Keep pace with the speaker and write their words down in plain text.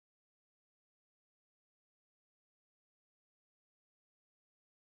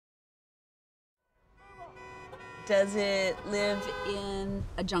Does it live in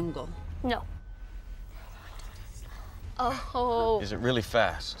a jungle? No. Oh. Is it really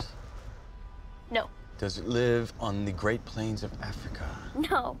fast? No. Does it live on the Great Plains of Africa?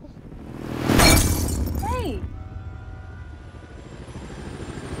 No. Hey!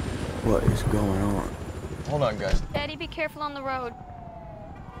 What is going on? Hold on, guys. Daddy, be careful on the road.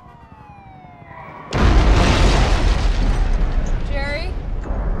 Jerry?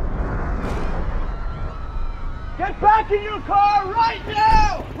 Get back in your car right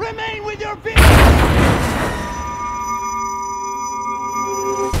now! Remain with your feet! Are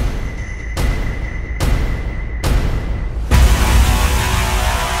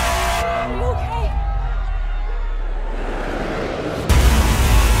you okay?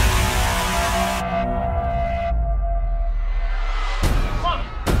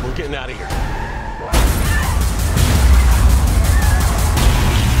 We're getting out of here.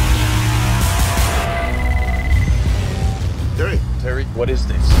 Terry, what is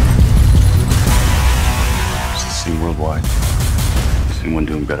this? It's the scene worldwide. Is anyone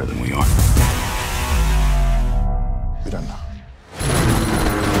doing better than we are? We don't know.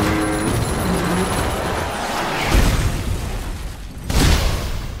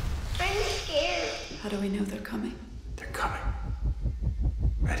 I'm scared. How do we know they're coming? They're coming.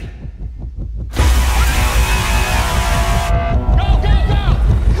 Ready?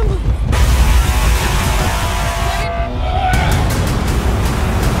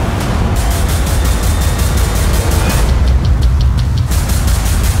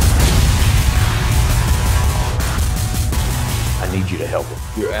 I need you to help him.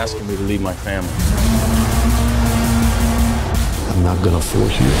 You're asking me to leave my family. I'm not gonna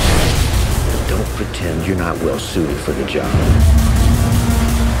force you. Don't pretend you're not well suited for the job.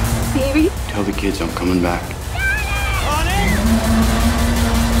 Baby. Tell the kids I'm coming back.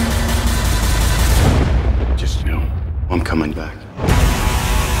 Just know, I'm coming back.